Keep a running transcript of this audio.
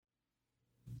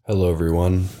Hello,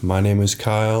 everyone. My name is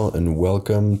Kyle, and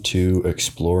welcome to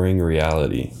Exploring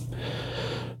Reality.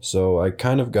 So, I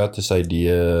kind of got this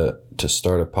idea to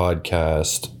start a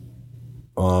podcast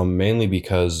mainly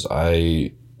because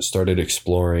I started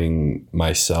exploring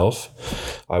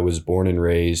myself. I was born and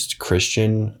raised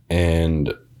Christian,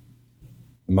 and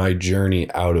my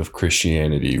journey out of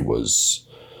Christianity was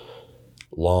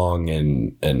long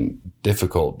and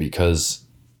difficult because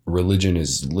religion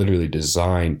is literally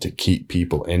designed to keep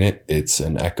people in it. It's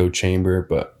an echo chamber,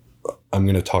 but I'm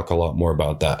going to talk a lot more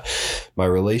about that. My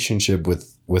relationship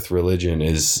with religion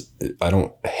is, I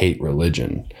don't hate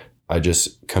religion. I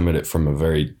just come at it from a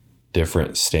very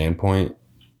different standpoint.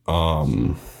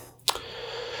 So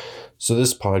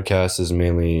this podcast is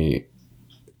mainly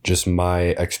just my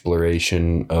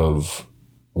exploration of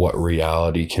what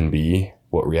reality can be,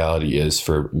 what reality is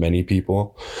for many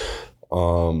people.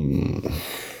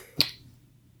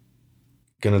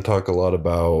 Going to talk a lot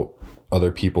about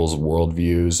other people's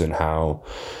worldviews and how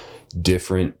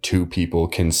different two people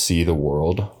can see the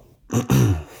world.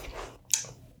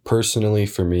 Personally,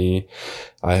 for me,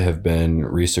 I have been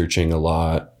researching a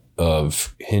lot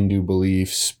of Hindu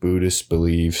beliefs, Buddhist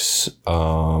beliefs.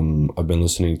 I've been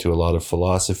listening to a lot of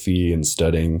philosophy and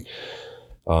studying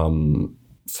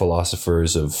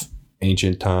philosophers of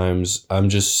ancient times. I'm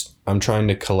trying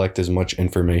to collect as much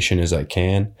information as I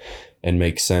can and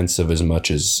make sense of as much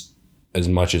as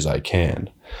I can.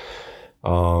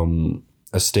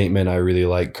 A statement I really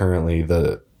like currently,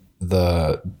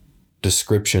 the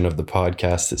description of the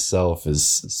podcast itself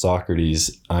is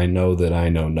Socrates, I know that I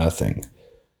know nothing.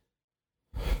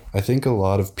 I think a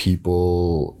lot of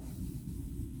people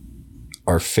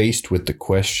are faced with the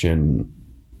question,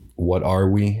 what are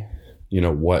we?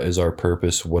 What is our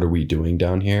purpose? What are we doing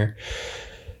down here?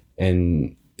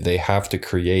 And they have to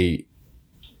create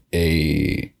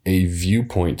a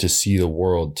viewpoint to see the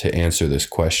world to answer this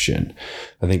question.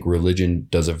 I think religion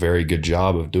does a very good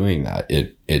job of doing that.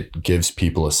 It gives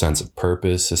people a sense of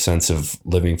purpose, a sense of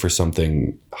living for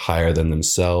something higher than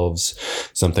themselves,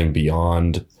 something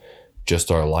beyond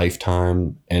just our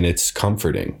lifetime, and it's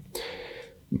comforting.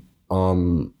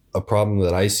 A problem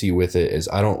that I see with it is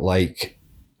I don't like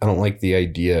the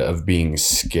idea of being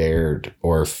scared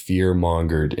or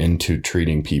fear-mongered into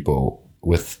treating people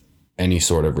with any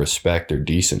sort of respect or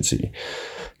decency,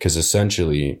 because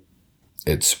essentially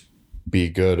it's be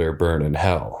good or burn in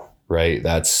hell, right?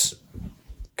 That's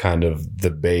kind of the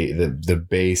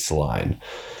baseline,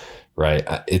 right?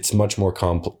 It's much more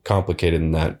complicated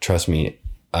than that. Trust me,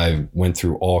 I went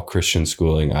through all Christian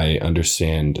schooling. I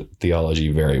understand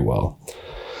theology very well.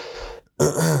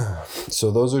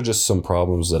 So those are just some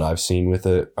problems that I've seen with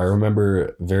it. I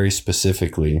remember very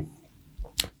specifically,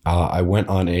 I went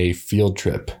on a field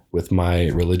trip with my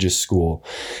religious school,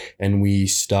 and we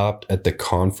stopped at the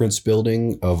conference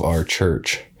building of our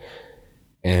church.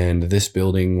 And this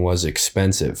building was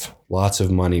expensive. Lots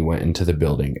of money went into the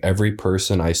building. Every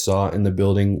person I saw in the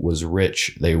building was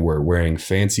rich. They were wearing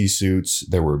fancy suits.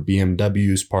 There were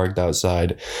BMWs parked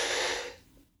outside.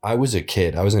 I was a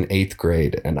kid. I was in 8th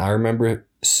grade. And I remember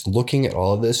looking at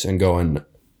all of this and going,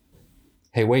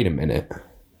 hey, wait a minute.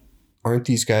 Aren't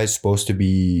these guys supposed to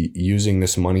be using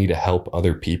this money to help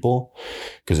other people?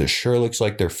 Because it sure looks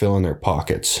like they're filling their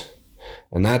pockets.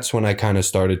 And that's when I kind of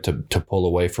started to pull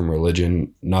away from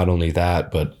religion. Not only that,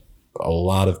 but a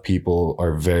lot of people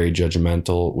are very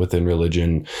judgmental within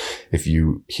religion. If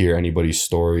you hear anybody's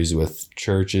stories with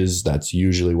churches, that's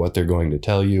usually what they're going to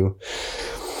tell you.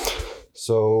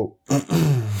 So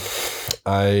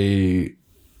I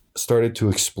started to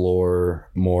explore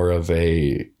more of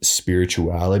a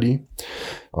spirituality.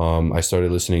 I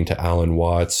started listening to Alan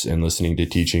Watts and listening to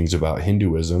teachings about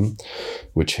Hinduism,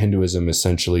 which Hinduism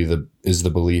essentially is the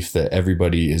belief that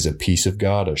everybody is a piece of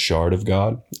God, a shard of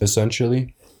God,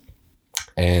 essentially.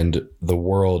 And the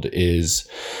world is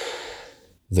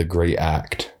the great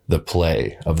act, the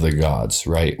play of the gods,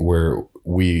 right? Where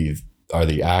we are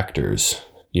the actors,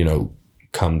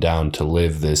 come down to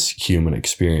live this human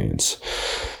experience.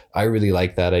 I really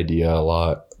like that idea a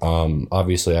lot.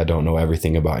 Obviously, I don't know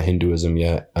everything about Hinduism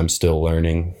yet. I'm still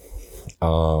learning.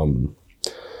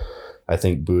 I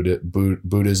think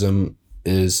Buddhism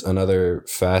is another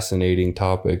fascinating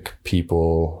topic.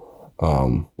 People,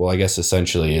 I guess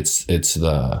essentially it's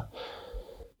the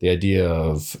idea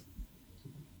of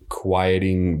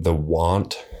quieting the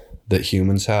want that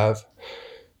humans have,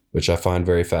 which I find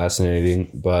very fascinating.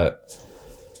 But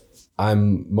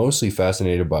I'm mostly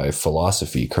fascinated by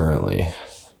philosophy currently.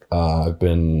 I've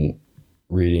been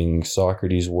reading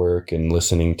Socrates' work and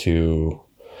listening to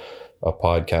a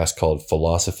podcast called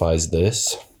Philosophize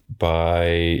This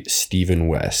by Stephen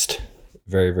West.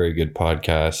 Very, very good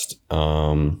podcast.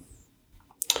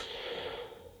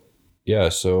 Yeah,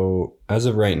 so as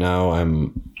of right now,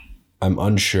 I'm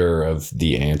unsure of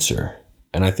the answer,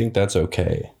 and I think that's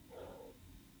okay.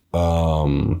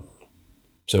 So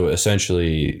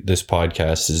essentially, this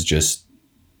podcast is just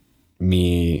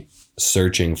me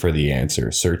searching for the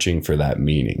answer, searching for that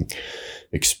meaning,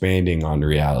 expanding on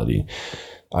reality.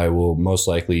 I will most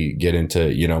likely get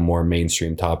into, more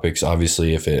mainstream topics,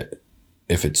 obviously, if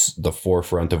it's the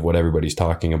forefront of what everybody's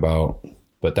talking about,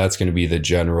 but that's going to be the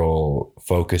general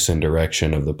focus and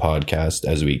direction of the podcast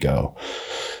as we go.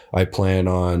 I plan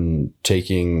on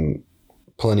taking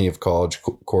plenty of college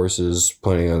courses,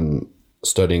 planning on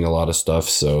studying a lot of stuff.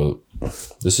 So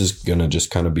this is going to just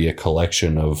kind of be a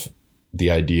collection of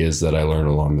the ideas that I learn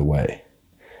along the way.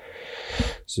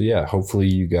 So yeah, hopefully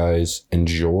you guys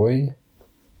enjoy.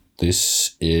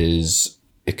 This is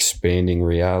Expanding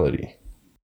Reality.